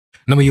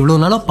நம்ம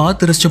இவ்வளவு நாளா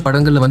பார்த்து ரசிச்ச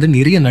படங்கள்ல வந்து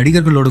நிறைய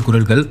நடிகர்களோட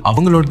குரல்கள்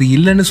அவங்களோட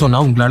இல்லைன்னு சொன்னா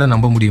உங்களால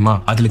நம்ப முடியுமா?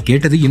 அதுல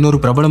கேட்டது இன்னொரு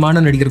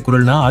பிரபலமான நடிகர்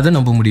குரல்னா அதை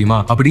நம்ப முடியுமா?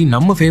 அப்படி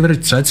நம்ம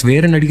ஃபேவரட் ஸ்டார்ஸ்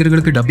வேற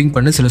நடிகர்களுக்கு டப்பிங்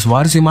பண்ண சில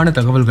சுவாரஸ்யமான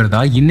தகவல்கள்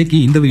தான் இன்னைக்கு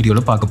இந்த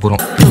வீடியோல பார்க்க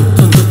போறோம்.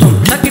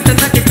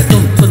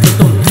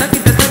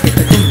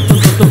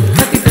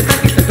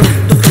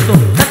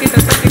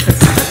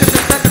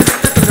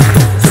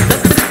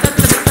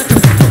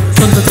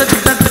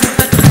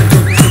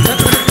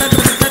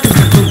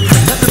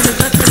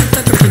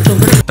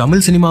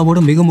 தமிழ் சினிமாவோட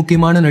மிக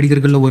முக்கியமான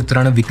நடிகர்கள்ல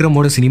ஒருத்தரான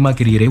விக்ரமோட சினிமா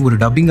கெரியரை ஒரு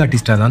டப்பிங்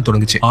ஆர்டிஸ்டா தான்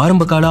தொடங்குச்சு.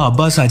 ஆரம்ப கால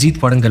அப்பாஸ், அஜித்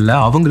படங்கள்ல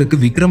அவங்களுக்கு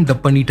விக்ரம்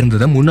டப் பண்ணிட்டு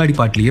இருந்ததை முன்னாடி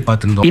பாட்டிலேயே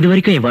பார்த்திருந்தோம். இது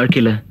வரைக்கும் என்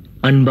வாழ்க்கையில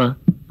அன்பா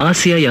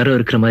ஆசையா யாரோ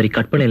இருக்கிற மாதிரி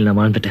கற்பனையில நான்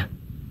வாழ்ந்துட்டேன்.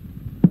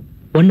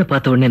 ஒன்ன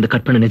பார்த்த உடனே அந்த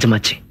கற்பனை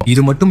நிஜமாச்சு.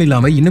 இது மட்டும்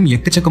இல்லாம இன்னும்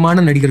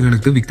எக்கச்சக்கமான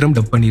நடிகர்களுக்கு விக்ரம்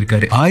டப்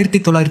பண்ணிருக்காரு.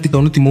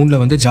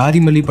 1993 வந்து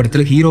ஜாதிமல்லி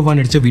படத்துல ஹீரோவா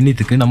நடிச்ச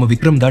வின்னித்துக்கு நம்ம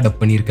விக்ரம் தான்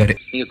டப் பண்ணிருக்காரு.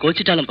 நீங்க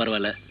கோச்சிட்டாலும்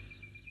பரவாயில்ல,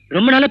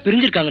 ரொம்ப நாளா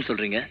பிரிஞ்சிருக்காங்கன்னு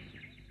சொல்றீங்க,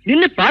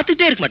 நின்னு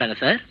பாத்துட்டே இருக்க மாட்டாங்க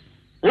சார்,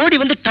 ஓடி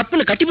வந்து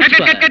டப்புன்னு கட்டி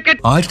பிடிச்சிட்டாங்க.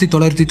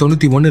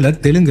 1991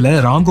 தெலுங்குல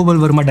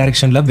ராம்கோபால் வர்மா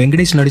டைரக்ஷன்ல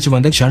வெங்கடேஷ் நடிச்சு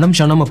வந்த ஷனம்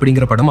ஷனம்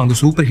அப்படிங்கிற படம் அங்க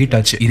சூப்பர் ஹிட்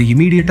ஆச்சு. இது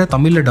இமீடியட்டா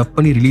தமிழ்ல டப்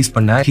பண்ணி ரிலீஸ்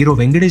பண்ண ஹீரோ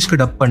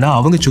வெங்கடேஷ்க்கு டப் பண்ண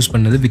அவங்க சூஸ்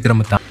பண்ணது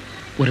விக்ரம் தான்.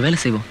 ஒரு வேலை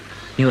செய்வோம்,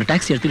 நீ ஒரு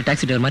டாக்ஸி எடுத்துட்டு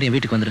டாக்ஸி டிரைவர் மாதிரி என்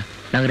வீட்டுக்கு வந்துரு,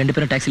 நாங்க 2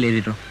 பேரும் டாக்ஸில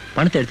ஏறிடுறோம்,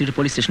 பணத்தை எடுத்துட்டு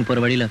போலீஸ் ஸ்டேஷன் போற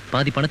வழியில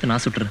பாதி பணத்தை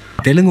நான் சுட்டுறேன்.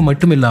 தெலுங்கு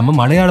மட்டும் இல்லாம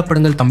மலையாள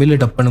படங்கள் தமிழ்ல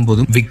டப்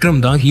பண்ணும்போதும்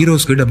விக்ரம் தான்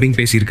ஹீரோஸ்க்கு டப்பிங்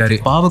பேசியிருக்காரு.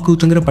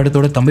 பாவக்கூத்துங்கிற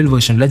படத்தோட தமிழ்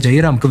வெர்ஷன்ல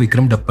ஜெயராம்க்கு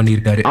விக்ரம் டப்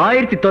பண்ணியிருக்காரு.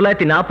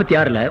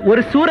 1946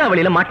 ஒரு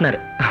சூறாவளியில மாட்டினாரு.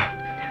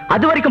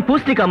 அது வரைக்கும்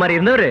பூஸ்டிகா மாதிரி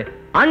இருந்தவரு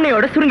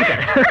அன்னையோட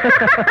சுருங்கிட்டாரு.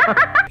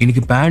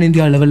 இன்னைக்கு பேன்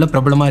இந்தியா லெவல்ல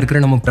பிரபலமா இருக்கிற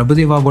நம்ம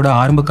பிரபுதேவாவோட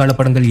ஆரம்ப கால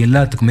படங்கள்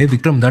எல்லாத்துக்குமே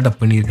விக்ரம் தான் டப்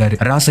பண்ணியிருக்காரு.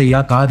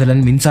 ராசையா,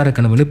 காதலன், மின்சார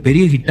கனவுன்னு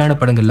பெரிய ஹிட்டான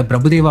படங்கள்ல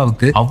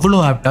பிரபுதேவாவுக்கு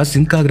அவ்வளவு ஆப்டா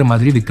சிங்க் ஆகுற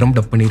மாதிரி விக்ரம்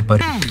டப்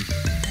பண்ணியிருப்பாரு.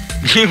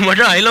 நீ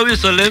மட்டும் ஐ லவ் யூ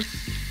சொல்லு,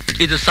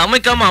 இது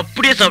சமைக்காம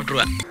அப்படியே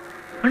சாப்பிட்டுருவேன்.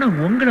 ஆனா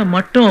உங்களை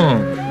மட்டும்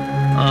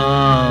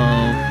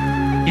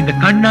இந்த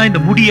கண்ணா, இந்த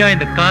முடியா,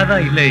 இந்த காதா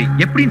இல்ல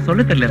எப்படின்னு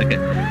சொல்ல தெரியல எனக்கு.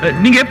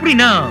 நீங்க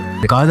எப்படின்னா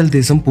காதல்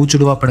தேசம்,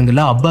 பூச்சுடுவா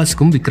படங்கள்ல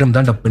அப்பாஸ்க்கும் விக்ரம்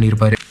தான் டப்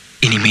பண்ணியிருப்பாரு.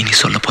 இனிமே நீ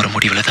சொல்ல போற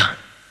முடிவுல தான்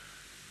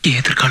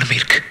எதிர்காலமே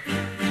இருக்கு.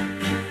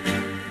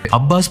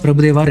 அப்பாஸ்,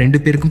 பிரபுதேவா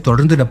 2 பேருக்கும்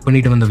தொடர்ந்து டப்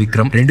பண்ணிட்டு வந்த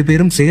விக்ரம் 2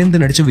 பேரும்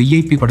சேர்ந்து நடிச்ச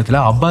விஐபி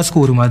படத்துல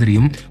அப்பாஸ்க்கு ஒரு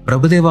மாதிரியும்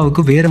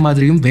பிரபுதேவாவுக்கு வேற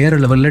மாதிரியும் வேற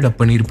லெவல்ல டப்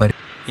பண்ணியிருப்பாரு.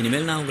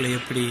 இனிமேல் நான் உங்களை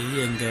எப்படி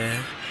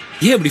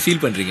ஏன் அப்படி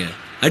ஃபீல் பண்றீங்க?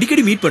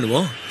 அடிக்கடி மீட்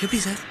பண்ணுவோம்.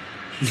 எப்படி சார்,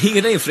 நீங்க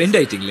தான் என் ஃப்ரெண்ட்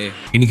ஆயிட்டீங்களே.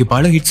 இன்னைக்கு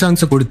பல ஹிட்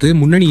சாங்ஸ் கொடுத்து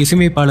முன்னணி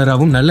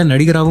இசையமைப்பாளராகவும் நல்ல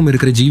நடிகராகவும்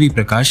இருக்கிற ஜிவி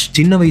பிரகாஷ்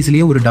சின்ன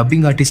வயசுலயே ஒரு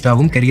டப்பிங்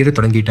ஆர்டிஸ்டாவும் கரியரை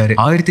தொடங்கிட்டாரு.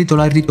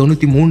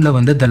 1993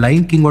 வந்த த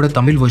லைன் கிங்கோட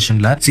தமிழ்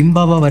வெர்ஷன்ல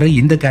சிம்பாவா வர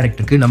இந்த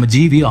கேரக்டருக்கு நம்ம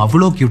ஜிவி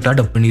அவ்வளோ கியூட்டா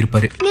டப்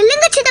பண்ணியிருப்பாரு.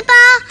 நில்லுங்க சித்தப்பா,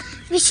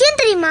 விஷயம்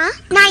தெரியுமா?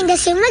 நான் இந்த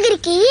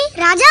சிம்மகிரிக்கு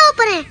ராஜாவா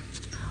போறேன்.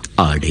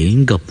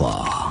 அடேங்கப்பா.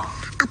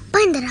 அப்பா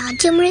இந்த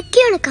ராஜ்யம்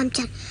முழுக்க எனக்கு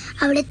காமிச்சார்,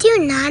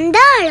 அவளத்தையும் நான்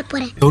தான் அழ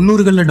போறேன்.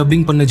 90களில்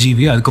டப்பிங் பண்ண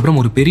ஜிவி அதுக்கப்புறம்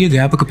ஒரு பெரிய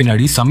கேப்புக்கு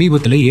பின்னாடி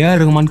சமீபத்துல AR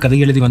ரஹ்மான் கதை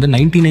எழுதி வந்த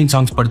 99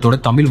 சாங்ஸ் படத்தோட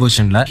தமிழ்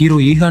வெர்ஷன்ல ஹீரோ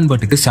ஈகான்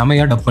பட்டுக்கு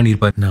செமையா டப்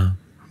பண்ணியிருப்பாரு. நான்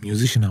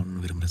மியூசிஷியன்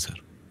ஆகணும்னு விரும்புறேன் சார்.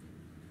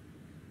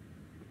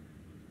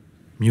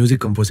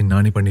 மியூசிக் கம்போசிங்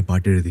நானே பண்ணி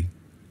பாட்டு எழுதி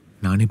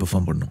நானே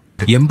பெர்ஃபார்ம் பண்ணோம்.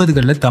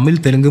 80களில் தமிழ்,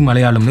 தெலுங்கு,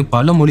 மலையாளம்னு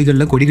பல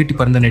மொழிகள்ல கொடிகட்டி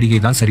பறந்த நடிகை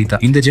தான் சரிதா.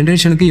 இந்த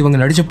ஜெனரேஷனுக்கு இவங்க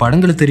நடிச்ச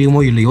படங்களை தெரியுமோ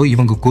இல்லையோ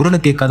இவங்க குரலை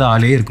கேட்காத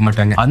ஆளே இருக்க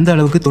மாட்டாங்க. அந்த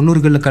அளவுக்கு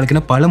 90களில்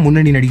கலக்கின பல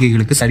முன்னணி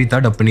நடிகைகளுக்கு சரிதா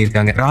டப்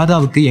பண்ணியிருக்காங்க.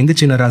 ராதாவுக்கு எங்க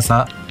சின்ன ராசா,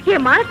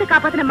 என் மானத்தை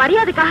காப்பாத்தின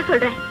மரியாதைக்காக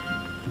சொல்றேன்,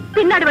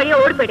 பின்னாடி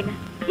வழியா ஓடி போயிடுங்க.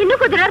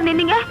 இன்னும் கொஞ்ச நேரம்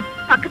நின்னீங்க,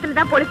 பக்கத்துல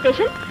தான் போலீஸ்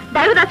ஸ்டேஷன்,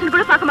 தயவுதாசன்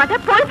கூட பார்க்க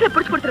மாட்டேன், போலீஸ்ல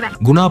புடிச்சு கொடுத்துருவேன்.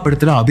 குணா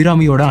படத்துல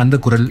அபிராமியோட அந்த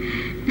குரல்,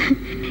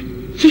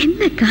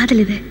 என்ன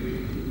காதல் இது,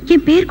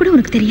 என் பேர் கூட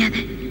உனக்கு தெரியாது.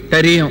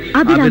 தெரியும்,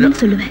 அபிராமின்னு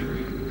சொல்லுவேன்.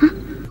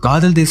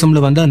 காதல் தேசம்ல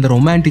வந்த அந்த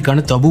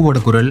ரொமான்டிக்கான தபுவோட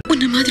குரல்,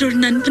 உன்ன மாதிரி ஒரு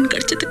நண்பன்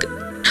கிடைச்சதுக்கு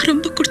நான்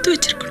ரொம்ப கொடுத்து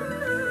வச்சிருக்கணும்.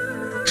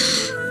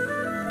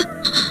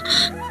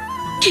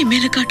 என்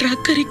மேல காட்டுற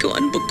அக்கறைக்கும்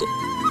அன்புக்கும்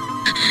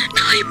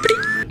நான் எப்படி.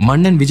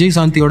 மன்னன் விஜய்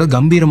சாந்தியோட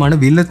கம்பீரமான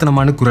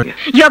வில்லத்தனமான குரல்,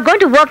 You are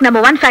going to work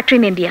number 1 factory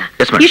in India.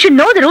 You should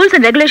know the rules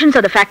and regulations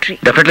of the factory.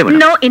 Definitely.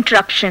 No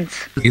interruptions.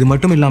 இது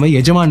மட்டும் இல்லாம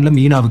எஜமான்ல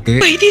மீனாவுக்கு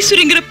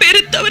வைத்தீஸ்வரிங்கிற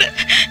பேரை தவிர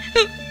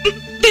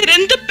வேற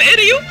எந்த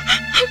பேரையும்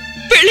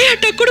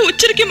விளையாட்டா கூட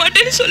உச்சரிக்க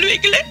மாட்டேன்னு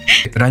சொல்லுவீங்களே.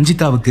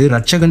 ரஞ்சிதாவுக்கு,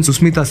 ரட்சகன்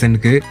சுஸ்மிதா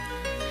செனுக்கு,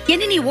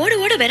 என்ன நீ ஓட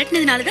ஓட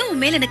விரட்டினதுனாலதான்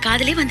உன் மேல எனக்கு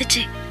காதலே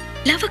வந்துச்சு.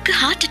 லவ்வுக்கு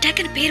ஹார்ட்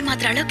அட்டாக்னு பேர்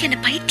மாத்திர அளவுக்கு என்ன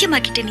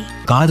பைத்தியமாக்கிட்ட நீ.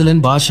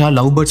 காதலன், பாஷா,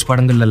 லவ் பேர்ட்ஸ்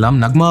படங்கள்ல எல்லாம்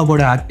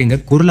நக்மாவோட ஆக்டிங்க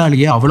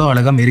குரலாலேயே அவ்வளவு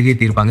அழகா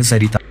மெருகேத்தி இருப்பாங்க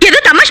சரிதா. ஏதோ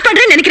தமாஷ்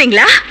பண்றேன்னு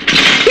நினைக்கிறீங்களா?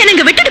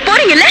 எனக்கு விட்டுட்டு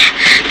போறீங்கல்ல,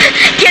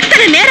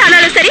 எத்தனை நேரம்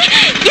ஆனாலும் சரி,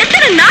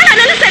 எத்தனை நாள்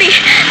ஆனாலும் சரி,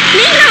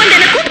 நீங்களா வந்து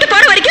என்ன கூப்பிட்டு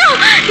போற வரைக்கும்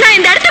நான்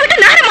இந்த இடத்தை விட்டு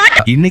நார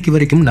மாட்டேன். இன்னைக்கு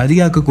வரைக்கும்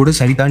நதியாக்கு கூட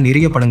சரிதா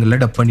நிறைய படங்கள்ல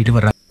டப் பண்ணிட்டு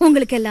வர்றாங்க.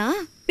 உங்களுக்கு எல்லாம்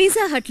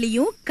பீஸா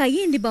ஹட்லயும்,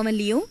 கையேந்தி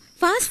பவன்லயும்,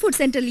 ஃபாஸ்ட் ஃபுட்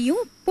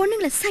சென்டர்லயும்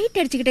பொண்ணுங்களை சைட்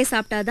அடிச்சுக்கிட்டே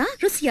சாப்பிட்டாதான்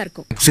ருசியா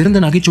இருக்கும். சிறந்த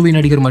நகைச்சுவை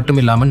நடிகர் மட்டும்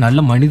இல்லாம நல்ல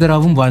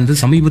மனிதராகவும் வாழ்ந்து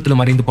சமீபத்துல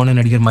மறைந்து போன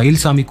நடிகர்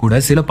மயில்சாமி கூட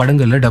சில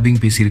படங்கள்ல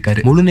டப்பிங்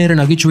பேசியிருக்காரு. முழு நேர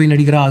நகைச்சுவை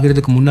நடிகரா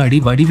ஆகிறதுக்கு முன்னாடி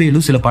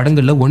வடிவேலு சில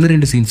படங்கள்ல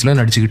 1-2 சீன்ஸ்ல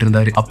நடிச்சுக்கிட்டு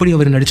இருந்தாரு. அப்படி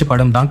அவர் நடிச்ச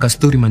படம் தான்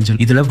கஸ்தூரி மஞ்சள்.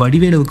 இதுல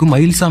வடிவேலுவுக்கு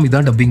மயில்சாமி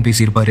தான் டப்பிங்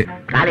பேசியிருப்பாரு.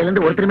 காலையில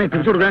இருந்து ஒருத்தருமே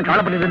டிப்ஸ் கொடுக்க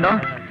கவலை பண்ணிட்டு இருந்தோம்.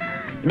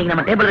 இன்னைக்கு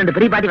நம்ம டேபிள் 2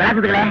 பெரிய பாட்டி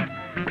விளையாடுறதுல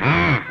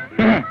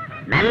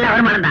நல்ல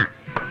வருமானம் தான்.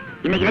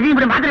 இன்னைக்கு ரஜினி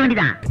படம் பார்க்க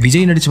வேண்டியதான்.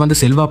 விஜய் நடிச்சு வந்த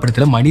செல்வா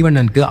படத்துல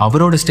மணிவண்ணனுக்கு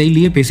அவரோட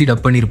ஸ்டைல்லயே பேசி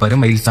டப் பண்ணிருப்பாரு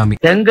மயில்சாமி.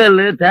 செங்கல்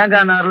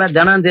தேங்காய் நார்ல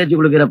ஜனம் தேய்ச்சி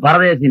குளிக்கிற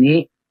பரதேசினி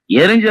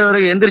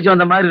எரிஞ்சவரை எந்திரிச்சு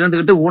வந்த மாதிரி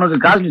இருந்துகிட்டு உனக்கு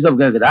காஸ்ட்லி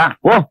சோப் கேக்குதா?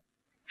 ஓ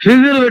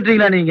சிகிர்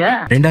வெட்டுறீங்களா நீங்க?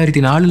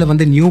 2004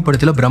 வந்த நியூ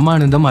படத்துல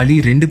பிரம்மானந்தம் அலி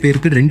 2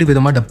 பேருக்கு 2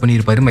 விதமா டப்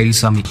பண்ணிருப்பாரு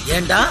மயில்சாமி.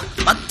 ஏண்டா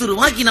 10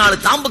 ரூபாய்க்கு 4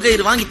 தாம்பு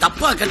கயிறு வாங்கி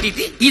தப்பா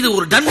கட்டிட்டு இது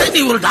ஒரு டன்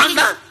நீ ஒரு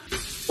டாண்டா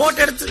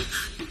போட்டோ எடுத்து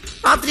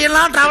ராத்திரி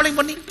எல்லாம் டிராவலிங்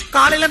பண்ணி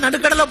காலையில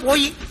நடுக்கடல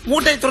போய்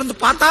மூட்டை திறந்து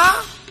பார்த்தா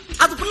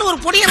அதுக்குள்ள ஒரு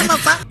பொடி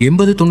இருந்தா.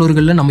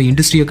 80-90களில் நம்ம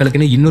இண்டஸ்ட்ரியை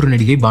கலக்கின இன்னொரு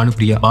நடிகை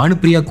பானுப்பிரியா.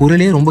 பானுப்பிரியா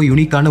குரலே ரொம்ப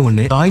யூனிக்கான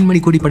ஒண்ணு.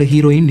 தாய்மணி கொடி பட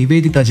ஹீரோயின்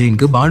நிவேதிதா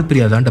ஜெயினுக்கு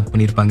பானுப்பிரியா தான் டப்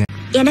பண்ணிருப்பாங்க.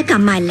 எனக்கு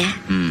அம்மா இல்ல,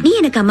 நீ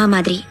எனக்கு அம்மா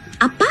மாதிரி,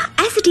 அப்பா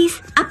as it is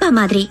அப்பா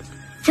மாதிரி.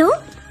 சோ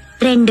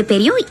 2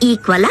 பேரையும்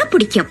ஈக்குவலா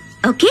பிடிக்கும்.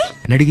 ஓகே.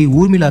 நடிகை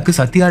ஊர்மிளாக்கு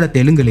சத்யால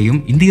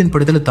தெலுங்குலயும் இந்தியன்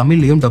படத்துல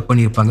தமிழ்லயும் டப்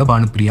பண்ணிருப்பாங்க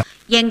பானுப்பிரியா.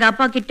 எங்க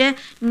அப்பா கிட்ட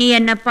நீ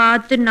என்ன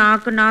பார்த்து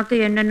நாக்கு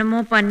என்னென்னமோ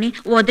பண்ணி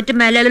ஒதுட்டு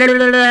மேல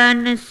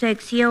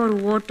செக்ஸியா ஒரு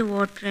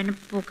ஓட்டுறேன்னு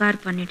புகார்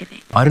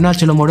பண்ணிடுவேன்.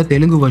 அருணாச்சலமோட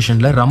தெலுங்கு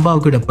வெர்ஷன்ல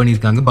ரம்பாவுக்கு டப்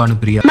பண்ணிருக்காங்க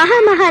பானுப்பிரியா.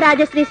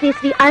 మహారాజా శ్రీ శ్రీ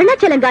శ్రీ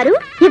అరుణాచలం గారు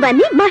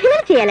ఇవన్నీ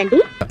మహిళలు చేయాలండి.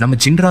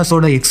 நம்ம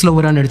சின்ராஸோட எக்ஸ்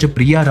லவரா நடிச்ச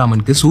பிரியா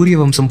ராமனுக்கு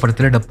சூரிய வம்சம்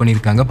படத்துல டப்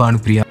பண்ணிருக்காங்க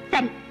பானுப்பிரியா.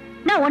 சரி,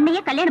 நான்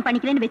உன்னையே கல்யாணம்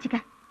பண்ணிக்கிறேன்னு வெச்சுக்க.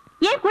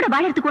 ஏன் கூட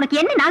வாழறதுக்கு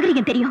உனக்கு என்ன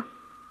நாகரிகம் தெரியும்?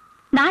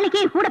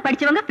 நாளைக்கே கூட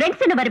படிச்சவங்க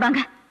ஃப்ரெண்ட்ஸ் என்ன வருவாங்க,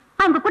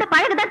 அவங்க கூட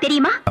பழகதான்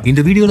தெரியுமா?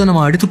 இந்த வீடியோல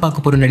நம்ம அடுத்து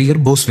பார்க்க போற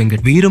நடிகர் போஸ்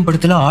வெங்கட். வீரம்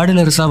படத்துல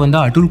ஆடலரசா வந்த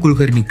அட்டுல்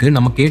குல்கர்னிக்கு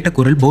நம்ம கேட்ட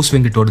குரல் போஸ்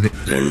வெங்கட்டோடது.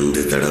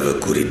 2 தடவை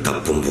குறி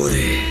தப்பும்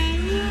போதே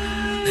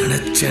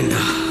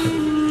நினைச்சேன்டா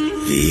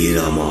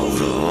வீரமா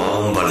ஒரு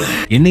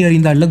என்னை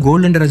அறிந்தால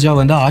கோல்டன் ராஜா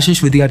வந்த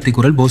ஆஷிஷ் வித்யார்த்தி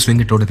குரல் போஸ்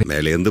வெங்கட்டோடது.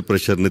 மேல எந்த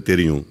பிரஷர்னு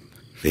தெரியும்,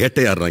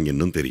 வேட்டையாடுறாங்க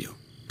இன்னும் தெரியும்.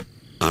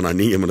 ஆனா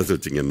நீங்க மனசு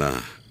வச்சீங்கன்னா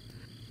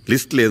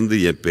லிஸ்ட்ல இருந்து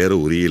என் பேரை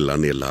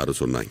உரியலான்னு எல்லாரும்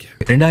சொன்னாங்க.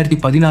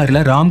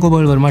 2016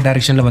 ராம்கோபால் வர்மா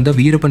டைரக்ஷன்ல வந்த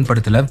வீரப்பன்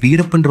படத்துல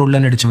வீரப்பன்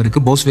ரோல்ல நடிச்சவருக்கு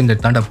போஸ்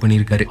வெங்கட் தான் டப்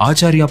பண்ணிருக்காரு.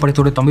 ஆச்சாரியா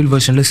படத்தோட தமிழ்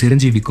வெர்ஷன்ல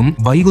சிரஞ்சீவிக்கும்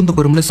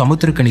வைகுந்தபுரம்ல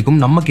சமுத்திரக்கனிக்கும்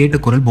நம்ம கேட்ட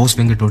குரல் போஸ்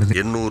வெங்கட்டோடது.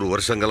 800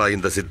 வருஷங்களா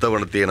இந்த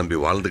சித்தவனத்தையே நம்பி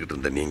வாழ்ந்துகிட்டு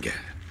இருந்த நீங்க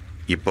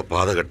இப்ப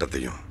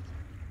பாதகட்டத்தையும்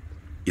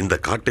இந்த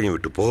காட்டையும்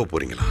விட்டு போக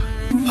போறீங்களா?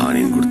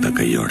 ஆணின் கொடுத்த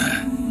கையோட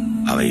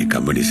அவங்க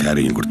கம்பெனி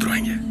சேரையும்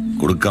கொடுத்துருவாங்க,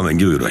 கொடுக்காம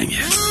எங்கேயும் போயிடுவாங்க.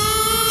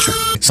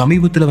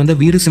 சமீபத்துல வந்த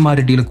வீரசிம்மா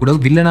ரெட்டியில கூட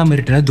வில்லனா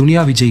மிரட்டின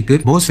துனியா விஜய்க்கு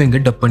போஸ்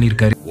வெங்கட் டப்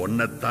பண்ணிருக்காரு.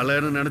 உன்னை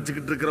தலைன்னு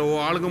நினைச்சுக்கிட்டு இருக்கிற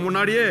ஆளுங்க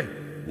முன்னாடியே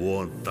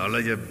உன்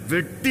தலைய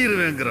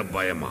வெட்டிடுவேங்கிற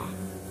பயமா?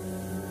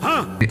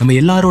 நம்ம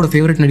எல்லாரோட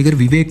ஃபேவரட் நடிகர்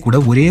விவேக் கூட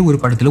ஒரே ஒரு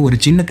படத்துல ஒரு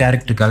சின்ன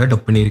கேரக்டருக்காக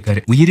டப்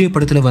பண்ணிருக்காரு. உயிரே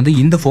படத்துல வந்து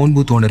இந்த போன்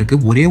பூத் ஓனருக்கு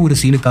ஒரே ஒரு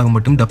சீனுக்காக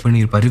மட்டும் டப்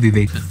பண்ணிருப்பாரு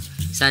விவேக்.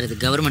 சார் இது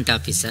கவர்மெண்ட்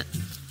ஆபீஸ் சார்,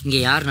 இங்க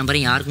யார்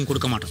நம்பரையும் யாருக்கும்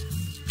கொடுக்க மாட்டோம்,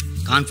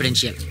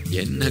 கான்ஃபிடென்ஷியல்.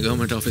 என்ன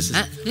கவர்மெண்ட் ஆபீஸ்?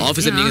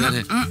 ஆபீசர் நீங்க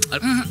தானே.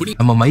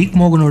 நம்ம மைக்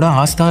மோகனோட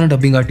ஆஸ்தான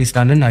டப்பிங்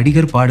ஆர்டிஸ்டான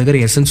நடிகர் பாடகர்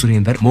எஸ்.என்.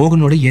 சுரேந்தர்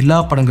மோகனோட எல்லா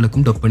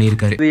படங்களுக்கும் டப்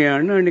பண்ணியிருக்காரு.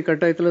 அண்ணன்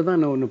கட்டாயத்துல தான்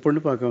நான் உன்னை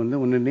பொண்ணு பார்க்க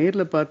வந்து உன்னை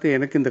நேர்ல பார்த்து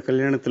எனக்கு இந்த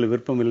கல்யாணத்துல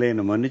விருப்பம் இல்லை,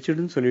 என்னை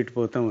மன்னிச்சிடுன்னு சொல்லிட்டு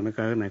போதான்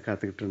உனக்காக நான்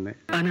காத்துக்கிட்டு இருந்தேன்.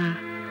 ஆனா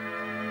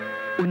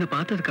உன்னை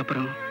பார்த்ததுக்கு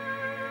அப்புறம்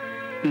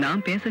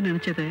நான் பேச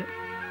நினைச்சத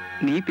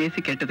நீ பேசி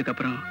கேட்டதுக்கு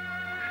அப்புறம்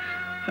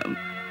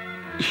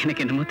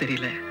எனக்கு என்னமோ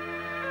தெரியல,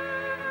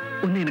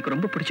 உன்னை எனக்கு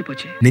ரொம்ப பிடிச்சு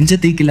போச்சு. நெஞ்ச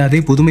தீக்கில்லாதே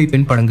புதுமை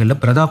பெண் படங்கள்ல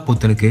பிரதாப்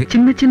போத்தனுக்கு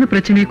சின்ன சின்ன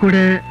பிரச்சனையை கூட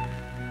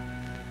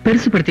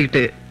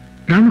பெருசுபடுத்திக்கிட்டு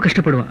ராம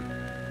கஷ்டப்படுவான்.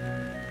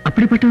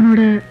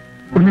 அப்படிப்பட்டவனோட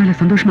உன்னால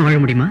சந்தோஷமா வாழ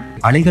முடியுமா?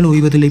 அலைகள்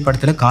ஓய்வதில்லை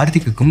படத்துல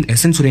கார்த்திக்குக்கும்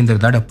எஸ்.என்.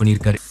 சுரேந்தர் தான் டப்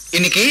பண்ணிருக்காரு.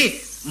 இன்னைக்கு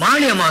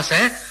மாளி அமாவாசை,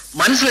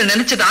 மனசுல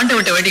நினைச்சது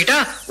ஆண்டவன்ட்ட வேண்டிக்கிட்டா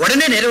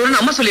உடனே நிறைவேறும்னு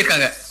அம்மா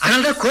சொல்லியிருக்காங்க.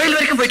 அதனாலதான் கோயில்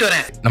வரைக்கும் போயிட்டு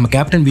வரேன். நம்ம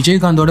கேப்டன்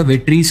விஜயகாந்தோட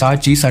வெற்றி,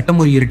 சாட்சி,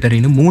 சட்டமுறை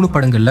இருட்டரின்னு 3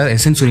 படங்கள்ல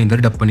எஸ்.என்.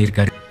 சுரேந்தர் டப்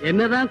பண்ணிருக்காரு.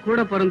 என்னதான்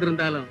கூட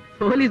பிறந்திருந்தாலும்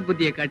போலீஸ்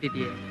புத்தியை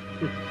காட்டிட்டியே.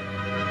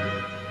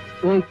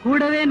 உன்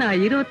கூடவே நான்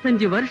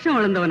 25 வருஷம்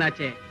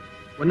வளர்ந்தவனாச்சே,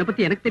 உன்னை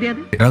பத்தி எனக்கு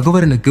தெரியாது.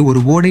 ரகுவரனுக்கு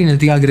ஒரு ஓடை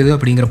நதியாகிறது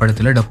அப்படிங்கிற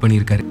படத்துல டப்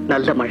பண்ணிருக்காரு.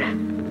 நல்ல மழை,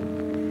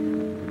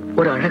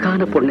 ஒரு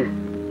அழகான பொண்ணு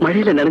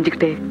மழையில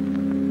நனைஞ்சுக்கிட்டே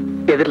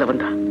எதிரில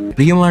வந்தா.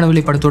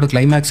 பிரியமானவளை படத்தோட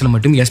கிளைமேக்ஸ்ல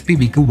மட்டும்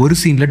எஸ்பிபிக்கு ஒரு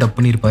சீன்ல டப்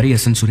பண்ணிருப்பாரு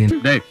எஸ்.என்.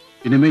 சுரேந்தர்.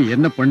 இனிமே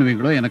என்ன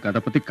பண்ணுவீங்களோ எனக்கு அதை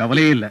பத்தி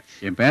கவலையே இல்ல.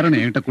 என் பேரனை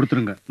என்கிட்ட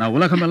கொடுத்துருங்க, நான்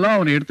உலகம் எல்லாம்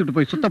அவனை எடுத்துட்டு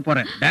போய் சுத்த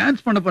போறேன்,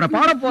 டான்ஸ் பண்ண போறேன்,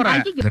 பாட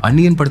போறேன்.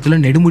 அந்நியன் படத்துல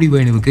நெடுமுடி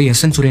வேணுவுக்கு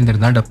எஸ்.என்.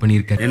 சுரேந்தர் தான் டப்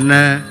பண்ணிருக்காரு.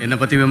 என்ன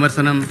பத்தி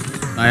விமர்சனம்?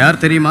 நான்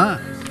யார் தெரியுமா?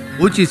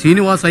 பூச்சி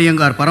சீனிவாச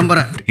ஐயங்கார்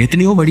பரம்பரை.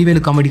 எத்தனையோ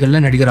வடிவேலு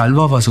காமெடிகள்ல நடிகர்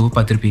அல்வா வாசுவை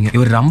பார்த்திருப்பீங்க.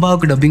 இவர்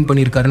ரம்பாவுக்கு டப்பிங்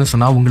பண்ணிருக்காருன்னு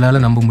சொன்னா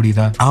உங்களால நம்ப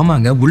முடியுதா?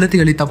 ஆமாங்க,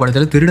 உள்ளத்தை அளித்தா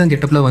படத்துல திருடன்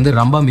கெட்டப்ல வந்து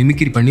ரம்பா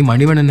மிமிக்ரி பண்ணி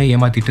மணிவண்ணனை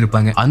ஏமாத்திட்டு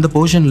இருப்பாங்க. அந்த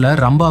போர்ஷன்ல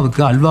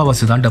ரம்பாவுக்கு அல்வா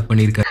வாசு தான் டப்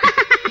பண்ணிருக்காரு.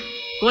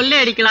 கொள்ளை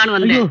அடிக்கலான்னு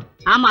வந்தேன்.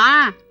 ஆமா,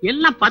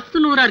 எல்லாம் 10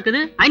 100 இருக்குது,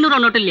 500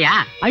 நோட்டு இல்லையா?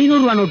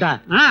 500 நோட்டா?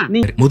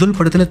 முதல்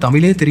படத்துல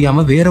தமிழே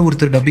தெரியாம வேற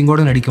ஒருத்தர்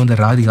டப்பிங்கோட நடிக்க வந்த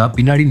ராதிகா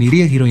பின்னாடி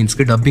நிறைய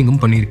ஹீரோயின்ஸ்க்கு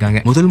டப்பிங்கும்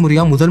பண்ணிருக்காங்க.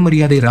 முதல்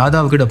மரியாதை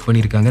ராதாவுக்கு டப்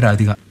பண்ணிருக்காங்க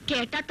ராதிகா.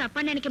 கேட்டா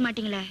தப்பா நினைக்க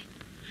மாட்டீங்களே?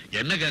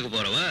 என்ன கேட்க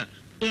போறவ?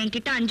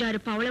 என்கிட்ட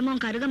 5-6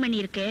 பவளமும் கருகமணி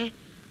இருக்கு,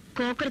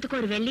 கோக்குறதுக்கு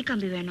ஒரு வெள்ளி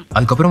கம்பி வேணும்.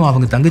 அதுக்கப்புறம்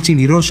அவங்க தங்கச்சி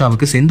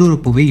நிரோஷாவுக்கு செந்தூர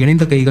பூவை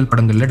இணைந்த கைகள்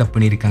படங்கள்ல டப்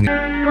பண்ணிருக்காங்க.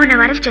 போன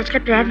வாரம் சர்ச்ல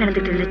பிரேயர்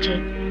நடந்துட்டு இருந்துச்சு.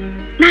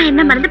 நான்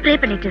என்ன மறந்து ப்ரே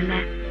பண்ணிட்டு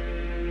இருந்தேன்.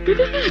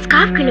 திடீர்னு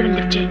ஸ்கார்ஃப் கீழே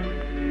விழுந்துருச்சு.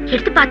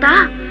 எடுத்து பார்த்தா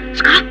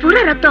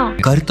பூரா ரத்தம்.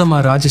 கருத்தம்மா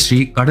ராஜஸ்ரீ,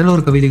 கடலோர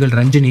கவிதைகள்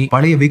ரஞ்சினி,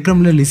 பழைய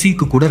விக்ரம்ல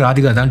லிசிக்கு கூட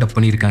ராதிகா தான் டப்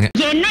பண்ணிருக்காங்க.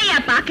 என்னையா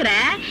பாக்குற?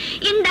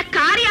 இந்த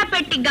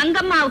காரியாப்பேட்டி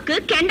கங்கம்மாவுக்கு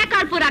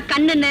கெண்டக்கால் பூரா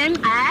கண்ணுன்னு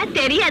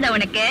தெரியாத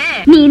உனக்கு?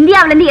 நீ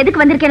இந்தியாவில இருந்து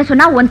எதுக்கு வந்திருக்கேன்னு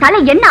சொன்னா உன்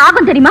தலை என்ன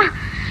ஆகும் தெரியுமா?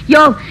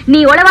 யோ,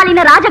 நீ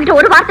உளவாளின ராஜா கிட்ட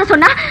ஒரு வார்த்தை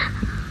சொன்னா.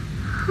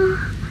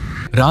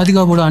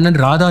 ராதிகாவோட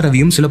அண்ணன் ராதா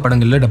ரவியும் சில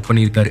படங்கள்ல டப்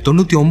பண்ணிருக்காரு.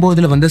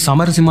 99ல வந்த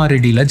சமரசிம்மா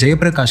ரெட்டியில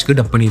ஜெயபிரகாஷ்க்கு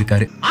டப்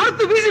பண்ணிருக்காரு.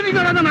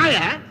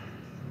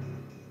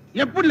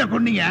 எப்படில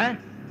கொன்னீங்க?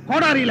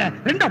 கோடாரியில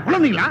ரெண்டா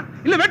புலந்தீங்களா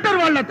இல்ல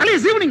வெட்டர்வால்ல தலைய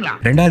சீவுனீங்களா?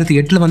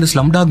 2008ல வந்த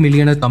Slumdog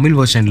millionaire Tamil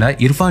வெர்ஷன்ல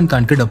Irfan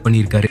கான்க்கு dub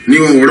பண்ணிருக்காரு. நீ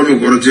உடம்பு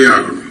குறைச்சே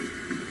ஆகணும்.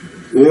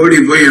 ஓடி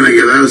போய்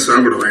எனக்கு ஏதாவது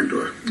சாப்பிட வாங்கிட்டு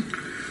வா.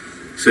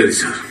 சரி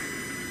சார்.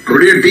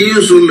 அப்படியே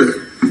டீயும் சொல்லு.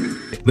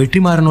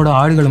 வெற்றிமாறனோட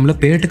ஆடுகளம்ல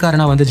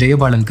பேட்டுக்காரனா வந்த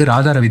ஜெயபாலனுக்கு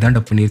ராதா ரவி தான்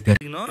டப் பண்ணிருக்காரு.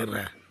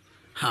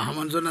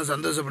 ஆமான்னு சொன்னா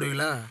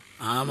சந்தோஷப்படுவீங்களா?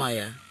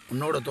 ஆமாயா,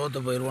 உன்னோட தோத்து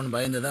போயிருவோன்னு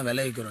பயந்துதான்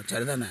விளைவிக்கிறோம்.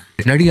 சரிதானே?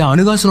 நடிகை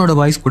அனுகாசனோட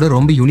வாய்ஸ் கூட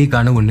ரொம்ப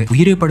யூனிக்கான ஒண்ணு.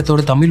 உயிரே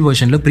படத்தோட தமிழ்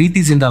வெர்ஷன்ல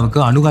பிரீத்தி சிந்தாவுக்கு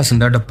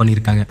அனுகாசன் தான் டப்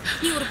பண்ணிருக்காங்க.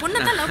 நீ ஒரு பொண்ணை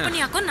தான் லவ்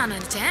பண்ணியாக்கோன்னு நான்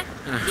நினைச்சேன்.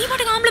 நீ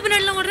பாட்டுக்கு ஆம்பளை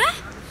பின்னாடிலாம் ஓடுற.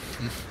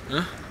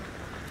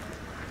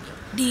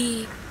 டி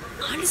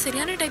ஆளு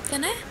சரியான டைப்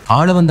தானே?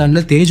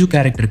 ஆளவந்தான்ல தேஜு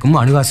கேரக்டருக்கும்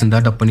அனுகாசன்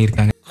தான் டப்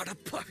பண்ணிருக்காங்க.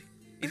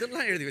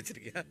 இதெல்லாம் எழுதி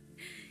வச்சிருக்கியா?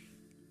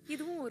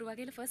 இதுவும் ஒரு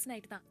வகையில ஃபர்ஸ்ட்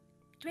நைட் தான்.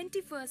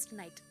 21st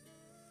night.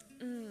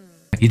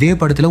 இதே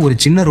படத்துல ஒரு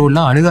சின்ன ரோல்ல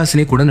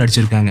அனுகாசனே கூட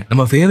நடிச்சிருக்காங்க.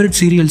 நம்ம ஃபேவரட்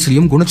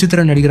சீரியல்ஸ்லயும்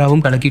குணச்சித்திர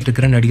நடிகராகவும் கலக்கிட்டு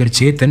இருக்கிற நடிகர்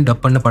சேத்தன்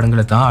டப் பண்ண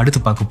படங்களை தான் அடுத்து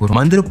பார்க்க போறோம்.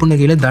 மந்திர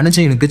புன்னகையில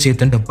தனஜயனுக்கு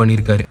சேத்தன் டப்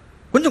பண்ணிருக்காரு.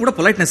 கொஞ்சம் கூட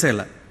பொலைட்னஸே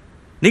இல்ல.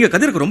 நீங்க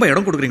கதிருக்கு ரொம்ப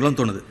இடம் கொடுக்குறீங்களோன்னு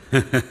தோணுது.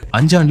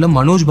 அஞ்சான்ல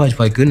மனோஜ்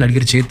பாஜ்பாய்க்கு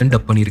நடிகர் சேத்தன்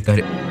டப்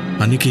பண்ணிருக்காரு.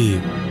 அன்னைக்கு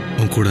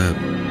உன் கூட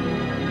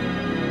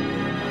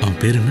அவன்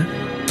பேர் என்ன?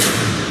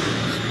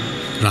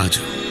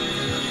 ராஜு.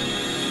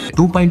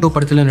 2.0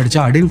 படத்துல நடிச்ச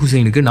அடில்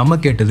ஹுசைனுக்கு நம்ம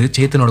கேட்டது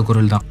சேத்தனோட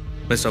குரல் தான்.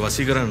 மிஸ்டர்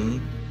வசீகரன்,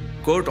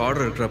 கோர்ட்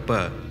ஆர்டர் இருக்கிறப்ப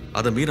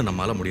அதை மீற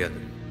நம்மளால முடியாது.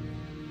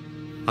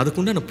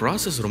 அதுக்குண்டான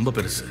ப்ராசஸ் ரொம்ப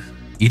பெருசு.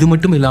 இது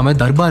மட்டும் இல்லாம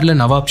தர்பார்ல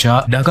நவாப் ஷா,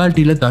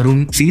 டகால்டில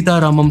தருண்,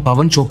 சீதாராமம்,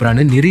 பவன்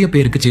சோப்ரான்னு நிறைய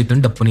பேருக்கு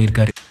சேத்தன் டப்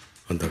பண்ணியிருக்காரு.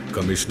 அந்த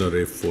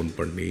கமிஷனரே ஃபோன்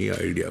பண்ணி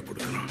ஐடியா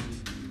கொடுக்கணும்.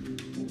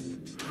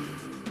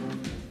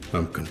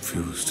 I'm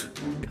confused.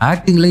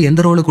 ஆக்டிங்ல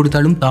எந்த ரோல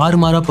கொடுத்தாலும்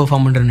தாறுமாறா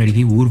பெர்ஃபார்ம் பண்ற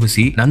நடிகை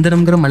ஊர்வசி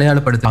நந்தனம்ங்கிற மலையாள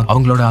படத்தை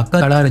அவங்களோட அக்கா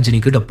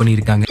கலாரஞ்சனிக்கு டப்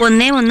பண்ணியிருக்காங்க.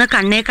 ഒന്നേ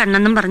കണ്ണേ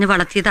കണ്ണെന്നും പറഞ്ഞ്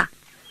വളർത്തിയതാ.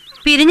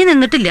 പിരിഞ്ഞു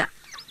നിന്നിട്ടില്ല,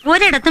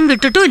 ഒരിടത്തും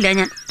വിട്ടിട്ടുമില്ല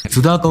ഞാൻ.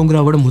 சுதா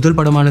கவுங்கராவோட முதல்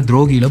படமான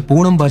துரோகியில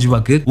பூனம்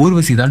பாஜ்வாக்கு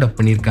ஊர்வசி தான் டப்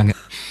பண்ணியிருக்காங்க.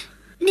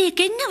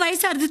 நீக்கு என்ன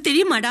வயசாருது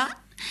தெரியுமாடா?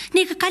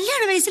 நீக்கு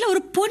கல்யாண வயசுல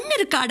ஒரு பொண்ணு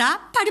இருக்காடா.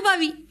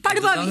 படுபாவி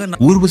படுபாவி.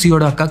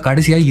 ஊர்வசியோட அக்கா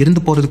கடைசியா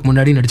இருந்து போறதுக்கு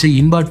முன்னாடி நடிச்ச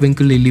இன்பாட்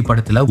வெங்கிள் லில்லி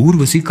படத்துல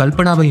ஊர்வசி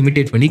கல்பனாவை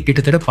இமிடேட் பண்ணி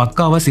கிட்டத்தட்ட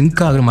பக்காவா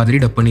சிங்க் ஆகுற மாதிரி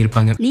டப்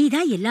பண்ணிருப்பாங்க.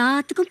 நீதான்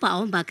எல்லாத்துக்கும்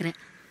பாவம் பாக்குற.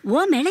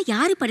 ஓ மேல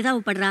யாரு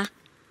பரிதாபப்படுறா?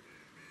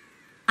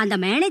 அந்த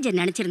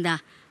மேனேஜர் நினைச்சிருந்தா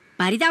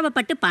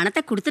பரிதாபப்பட்டு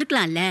பணத்தை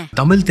கொடுத்துருக்கலாம்ல.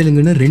 தமிழ்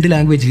தெலுங்குன்னு 2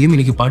 லாங்குவேஜ்லயும்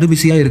இன்னைக்கு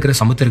படுபிசியா இருக்கிற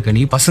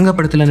சமுத்திரக்கனி பசங்க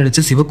படத்துல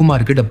நடிச்ச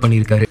சிவகுமாருக்கு டப்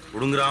பண்ணிருக்காரு.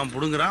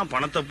 புடுங்குறான்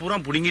பணத்தை பூரா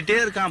புடுங்கிட்டே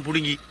இருக்கான்.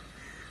 புடுங்கி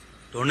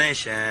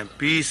donation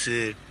piece,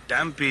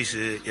 time piece,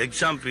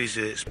 exam fees.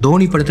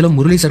 Dhoni படத்துல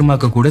முரளி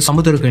சர்மாக்கு கூட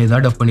சமுத்திரக்கனி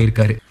தான் டப்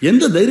பண்ணிருக்காரு.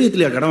 எந்த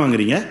தைரியத்திலயா கடன்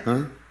வாங்குறீங்க?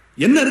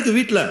 என்ன இருக்கு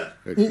வீட்டுல?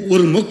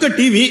 ஒரு மொக்க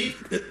டிவி.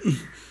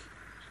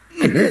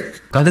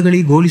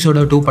 கதகளி, கோலி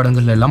சோடா 2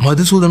 படங்கள்ல எல்லாம்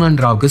மதுசூதனன்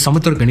ராவுக்கு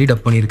சமுத்திரக்கனி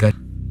டப் பண்ணிருக்காரு.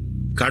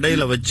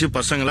 கடையில வச்சு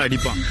பசங்களை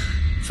அடிப்பான்.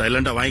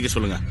 சைலண்டா வாங்கிக்க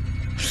சொல்லுங்க.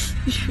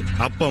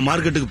 அப்ப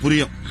மார்க்கெட்டுக்கு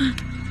புரியும்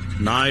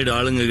நாயுடு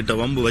ஆளுங்க கிட்ட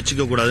வம்பு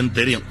வச்சுக்க கூடாதுன்னு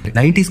தெரியும்.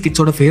 90s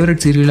கிட்ஸோட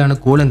ஃபேவரட் சீரியலான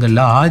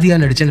கோலங்கள்ல ஆதியா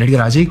நடிச்ச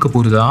நடிகர் அஜய்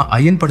கபூர் தான்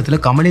அயன் படத்துல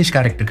கமலேஷ்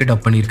கேரக்டருக்கு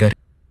டப் பண்ணிருக்காரு.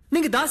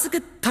 நீங்க தாசுக்கு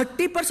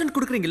 30%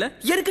 கொடுக்குறீங்களா?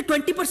 எனக்கு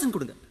 20%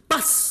 கொடுங்க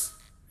பஸ்.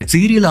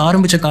 சீரியல்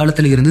ஆரம்பிச்ச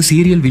காலத்துல இருந்து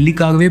சீரியல்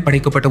வில்லிக்காகவே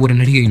படைக்கப்பட்ட ஒரு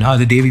நடிகைனா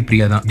அது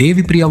தேவிப்பிரியா தான்.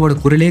 தேவிப்பிரியாவோட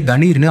குரலே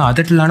கணீர்னு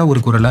அதட்டலான ஒரு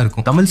குரலா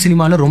இருக்கும். தமிழ்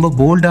சினிமால ரொம்ப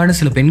போல்டான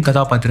சில பெண்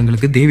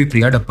கதாபாத்திரங்களுக்கு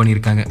தேவிப்பிரியா டப்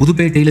பண்ணிருக்காங்க.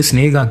 புதுப்பேட்டையில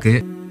ஸ்னேகாக்கு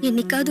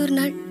என்னைக்காவது ஒரு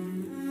நாள்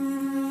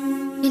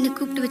என்ன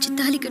கூப்பிட்டு வச்சு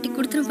தாலி கட்டி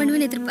கொடுத்துரும்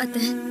பண்ணுவேன்னு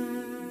எதிர்பார்த்தேன்.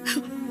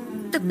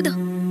 தப்புதான்.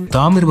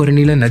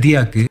 தாமிரபரணியில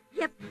நதியாக்கு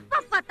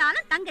எப்ப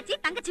பார்த்தாலும் தங்கச்சி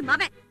தங்கச்சி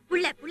மாவன்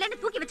புள்ள புள்ளன்னு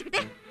தூக்கி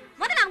வச்சுக்கிட்டு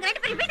முதல்ல அவங்க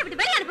 2 பேரும் வீட்டை விட்டு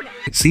வெளிய அனுப்புங்க.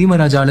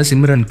 சீமராஜால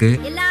சிம்ரனுக்கு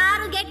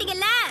எல்லாரும்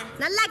கேட்டீங்கல்ல,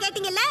 நல்லா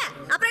கேட்டீங்கல்ல,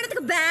 அப்புறம்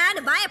என்னத்துக்கு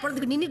பேன் வாயை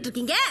பொளந்துக்கு நின்னுட்டு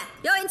இருக்கீங்க?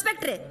 யோ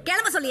இன்ஸ்பெக்டர்,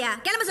 கிளம்ப சொல்லியா?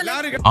 கிளம்ப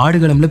சொல்லு.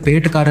 ஆடுகளம்ல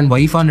பேட்டுக்காரன்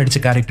வைஃபா நடிச்ச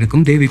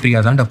கேரக்டருக்கும்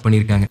தேவிப்பிரியா தான் டப்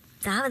பண்ணிருக்காங்க.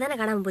 சாவதானே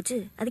காணாம போச்சு,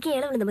 அதுக்கே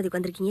ஏழை விழுந்த மாதிரி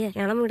வந்திருக்கீங்க.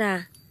 கிளம்புடா.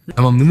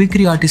 நம்ம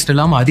மிமிக்ரி ஆர்டிஸ்ட்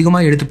எல்லாம் அதிகமா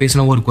எடுத்து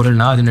பேசின ஒரு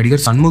குரல்னா அது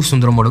நடிகர்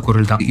சண்முகசுந்தரமோட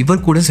குரல் தான்.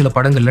 இவர் கூட சில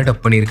படங்கள்ல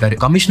டப் பண்ணிருக்காரு.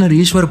 கமிஷனர்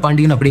ஈஸ்வர்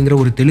பாண்டியன் அப்படிங்கிற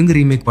ஒரு தெலுங்கு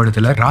ரீமேக்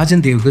படத்துல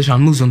ராஜன் தேவுக்கு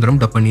சண்முகசுந்தரம்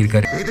டப்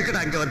பண்ணிருக்காரு.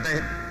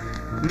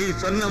 நீ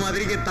சொன்ன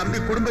மாதிரி என் தம்பி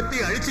குடும்பத்தை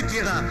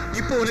அழிச்சிட்டியடா.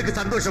 இப்போ உனக்கு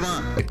சந்தோஷமா?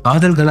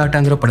 காதல்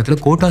கலாட்டாங்கிற படத்துல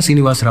கோட்டா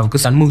சீனிவாஸ்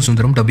ராவுக்கு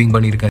சண்முகசுந்தரம் டப்பிங்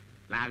பண்ணிருக்காரு.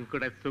 நான்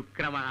கூட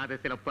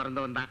சுக்கிரமஹாதசில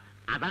பிறந்தவன் தான்.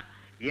 அதான்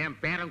என்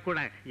பேரன் கூட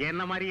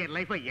என்ன மாதிரி என்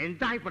லைஃபை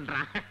என்ஜாய்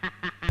பண்றான்.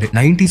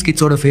 90s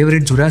கிட்ஸோட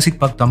favourite Jurassic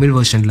park Tamil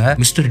வெர்ஷன்ல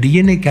mister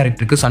DNA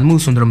கேரக்டருக்கு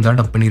சண்முகசுந்தரம் தான்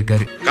டப்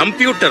பண்ணிருக்காரு.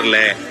 கம்ப்யூட்டர்ல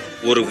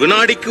ஒரு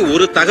வினாடிக்கு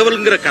ஒரு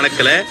தகவல்ங்கிற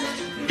கணக்குல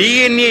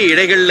டிஎன்ஏ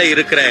இழைகள்ல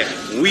இருக்கிற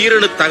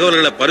உயிரணு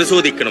தகவல்களை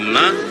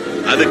பரிசோதிக்கணும்னா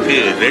அதுக்கு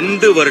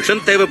 2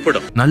 வருஷம்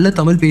தேவைப்படும். நல்ல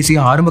தமிழ் பேசி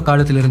ஆரம்ப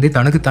காலத்திலிருந்தே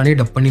தனக்கு தானே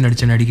டப் பண்ணி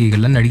நடிச்ச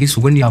நடிகைகள்ல நடிகை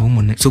சுகன்யாவும்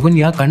ஒண்ணு.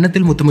 சுகன்யா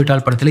கன்னத்தில்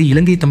முத்தமிட்டால் படத்துல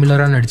இலங்கை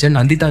தமிழரா நடிச்ச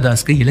நந்திதா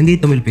தாஸ்க்கு இலங்கை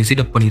தமிழ் பேசி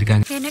டப்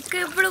பண்ணிருக்காங்க. எனக்கு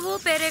எவ்வளவோ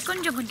பேரை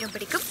கொஞ்சம் கொஞ்சம்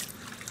பிடிக்கும்.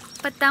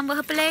 10ஆம்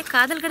வகுப்புல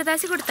காதல்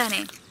கடதாசி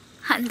கொடுத்தானே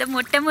அந்த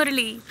மொட்டை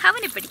முரளி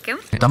அவனை பிடிக்கும்.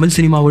 தமிழ்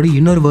சினிமாவோட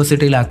இன்னொரு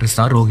வெர்சடைல் ஆக்ட்ரஸ்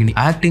தான் ரோஹினி.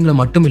 ஆக்டிங்ல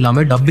மட்டும்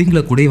இல்லாம டப்பிங்ல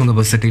கூட இவங்க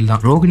வெர்சடைல்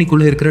தான்.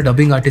 ரோஹினிக்குள்ள இருக்கிற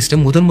டப்பிங் ஆர்டிஸ்ட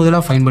முதலா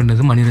ஃபைன்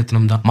பண்ணது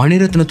மணிரத்னம் தான்.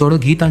 மணிரத்னத்தோட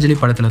கீதாஞ்சலி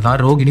படத்துல தான்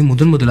ரோஹினி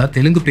முதலா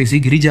தெலுங்கு பேசி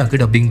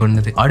கிரிஜாக்கு டப்பிங்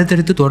பண்ணது.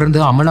 அடுத்தடுத்து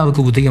தொடர்ந்து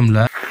அமலாவுக்கு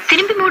உதயம்ல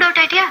திரும்பி மூட்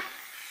அவுட் ஆயிட்டியா?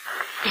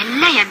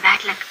 எல்லாம் என்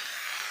பேட் லக்.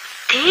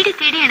 தேடி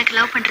தேடி எனக்கு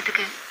லவ்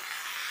பண்றதுக்கு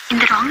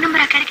இந்த ராங்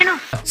நம்பரா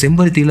கிடைக்கணும்.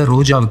 செம்பருத்தியில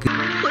ரோஜாவுக்கு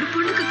ஒரு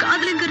பொண்ணுக்கு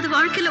காதலுங்கிறது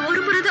வாழ்க்கையில ஒரு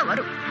முறை தான்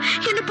வரும்.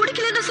 என்ன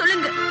பிடிக்கலன்னு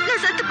சொல்லுங்க,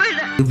 நான் செத்து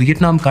போயிடுறேன்.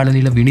 வியட்நாம்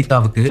காலனில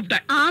வினிதாவுக்கு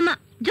ஆமா,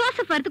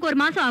 ஜோசப் வரதுக்கு ஒரு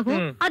மாசம்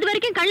ஆகும். அது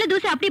வரைக்கும் கள்ள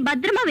தூசி அப்படியே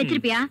பத்திரமா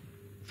வச்சிருப்பியா?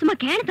 சும்மா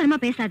கேனத்தனமா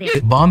பேசாதே.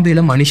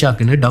 பாம்பேல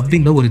மனிஷாக்குன்னு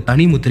டப்பிங்ல ஒரு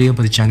தனி முத்திரையை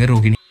பதிச்சாங்க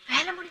ரோஹினி.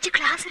 வேலை முடிஞ்சு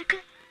கிளாஸ் இருக்கு,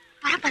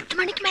 வர 10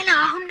 மணிக்கு மேல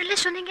ஆகும்னு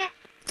சொன்னீங்க.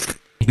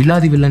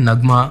 வில்லாதி வில்லன்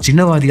நக்மா,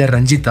 சின்னவாதியார்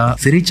ரஞ்சிதா,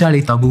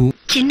 சிறைச்சாலை தபு.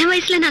 சின்ன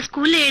வயசுல நான்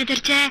ஸ்கூல்ல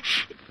எழுதிருச்ச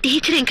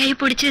டீச்சர் என் கையை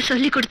பிடிச்சு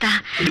சொல்லி கொடுத்தா.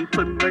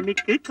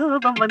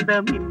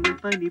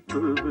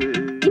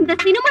 இந்த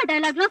சினிமா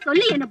டயலாக்லாம்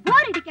சொல்லி என்ன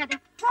போர் அடிக்காத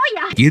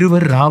போயா.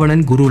 இருவர்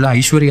ராவணன் குருல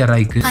ஐஸ்வர்யா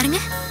ராய்க்கு பாருங்க,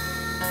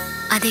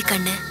 அதே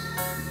கண்ணு,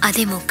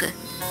 அதே மூக்கு,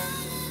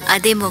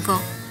 அதே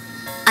முகம்,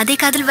 அதே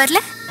காதல்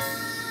வரல.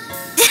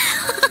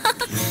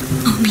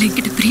 அவங்களை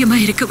என்கிட்ட பிரியமா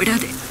இருக்க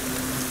விடாது.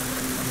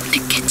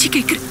 கெஞ்சி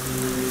கேக்குறேன்,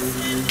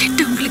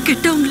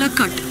 கெட்டவங்களா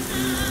காட்டு.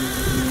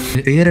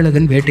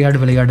 பேரழகன் வேட்டையாடு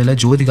விளையாடுல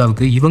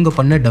ஜோதிகாவுக்கு இவங்க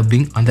பண்ண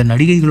டப்பிங் அந்த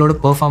நடிகைகளோட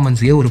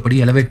பெர்ஃபார்மன்ஸையே ஒரு படி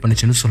எலவேட்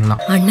பண்ணுச்சுன்னு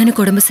சொல்லலாம்.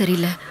 அண்ணனுக்கு உடம்பு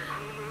சரியில்லை,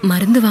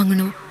 மருந்து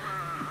வாங்கணும்,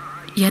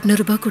 200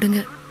 ரூபாய்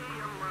கொடுங்க,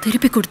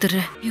 திருப்பி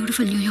கொடுத்துட்றேன்.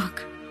 பியூட்டிஃபுல்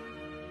நியூயார்க்,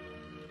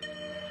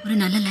 ஒரு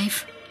நல்ல லைஃப்,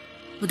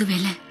 புது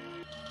வேலை,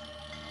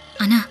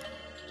 ஆனா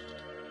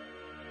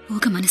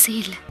போக மனசே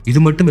இல்லை. இது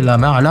மட்டும்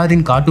இல்லாம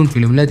அலாதீன் கார்ட்டூன்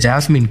பிலிம்ல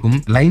ஜாஸ்மின்க்கும்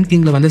லைன்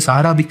கிங்ல வந்து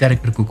சாராபி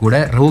கேரக்டருக்கு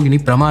கூட ரோஹினி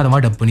பிரமாதமா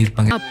டப்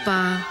பண்ணிருப்பாங்க. அப்பா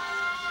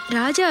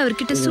ராஜா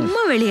அவர்கிட்ட சும்மா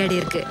விளையாடி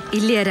இருக்கு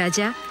இல்லையா?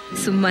 ராஜா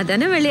சும்மா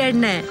தானே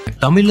விளையாடின.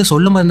 தமிழ்ல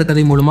சொல்ல மறந்த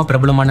கதை மூலமா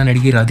பிரபலமான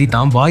நடிகை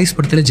ரதிகா வாய்ஸ்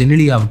படத்துல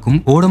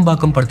ஜெனிலியாவுக்கும்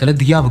கோடம்பாக்கம் படத்துல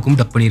தியாவுக்கும்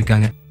டப்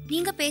பண்ணிருக்காங்க.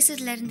 நீங்க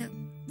பேசுறதுல இருந்து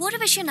ஒரு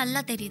விஷயம்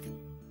நல்லா தெரியுது.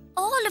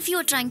 All of you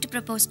are trying to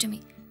propose to me.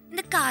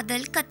 இந்த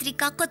காதல்,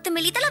 கத்திரிக்காய்,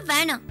 கொத்தமல்லி இதெல்லாம்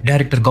வேணாம்.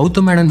 டைரக்டர்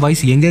கௌதம் மேனன்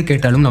வாய்ஸ் எங்க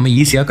கேட்டாலும் நம்ம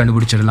ஈஸியா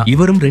கண்டுபிடிச்சிடலாம்.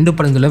 இவரும் 2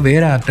 படங்கள்ல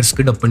வேற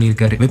ஆக்டர்ஸ்க்கு டப்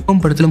பண்ணிருக்காரு. வெப்பம்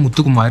படத்துல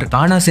முத்துக்குமார்,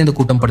 தானா சேர்ந்த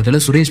கூட்டம் படத்துல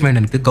சுரேஷ்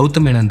மேனனுக்கு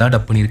கௌதம் மேனன் தான்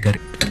டப் பண்ணிருக்காரு.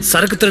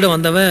 சரக்கு திருட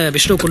வந்தவன்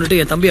விஷ்ணு கொண்டுட்டு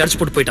என் தம்பி அடிச்சு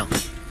போட்டு போயிட்டான்.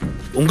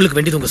 உங்களுக்கு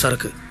வேண்டியது உங்க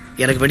சரக்கு,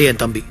 எனக்கு வேண்டிய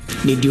என் தம்பி.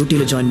 நீ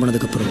டியூட்டியில ஜாயின்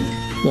பண்ணதுக்கு அப்புறம்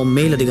உன்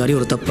மேல் அதிகாரி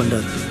ஒரு தப்பு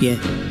பண்றாரு,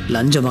 ஏன்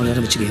லஞ்சம் வாங்க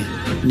ஆரம்பிச்சுக்க,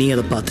 நீ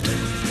அதை பார்த்துட்ட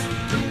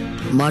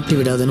மாட்டி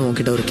விடாதுன்னு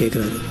உன்கிட்ட அவர்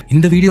கேட்கறாரு.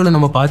 இந்த வீடியோல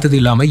நம்ம பார்த்தது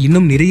இல்லாம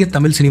இன்னும் நிறைய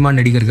தமிழ் சினிமா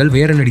நடிகர்கள்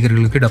வேற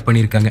நடிகர்களுக்கு டப்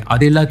பண்ணிருக்காங்க.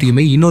 அது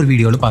எல்லாத்தையுமே இன்னொரு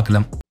வீடியோல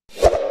பார்க்கலாம்.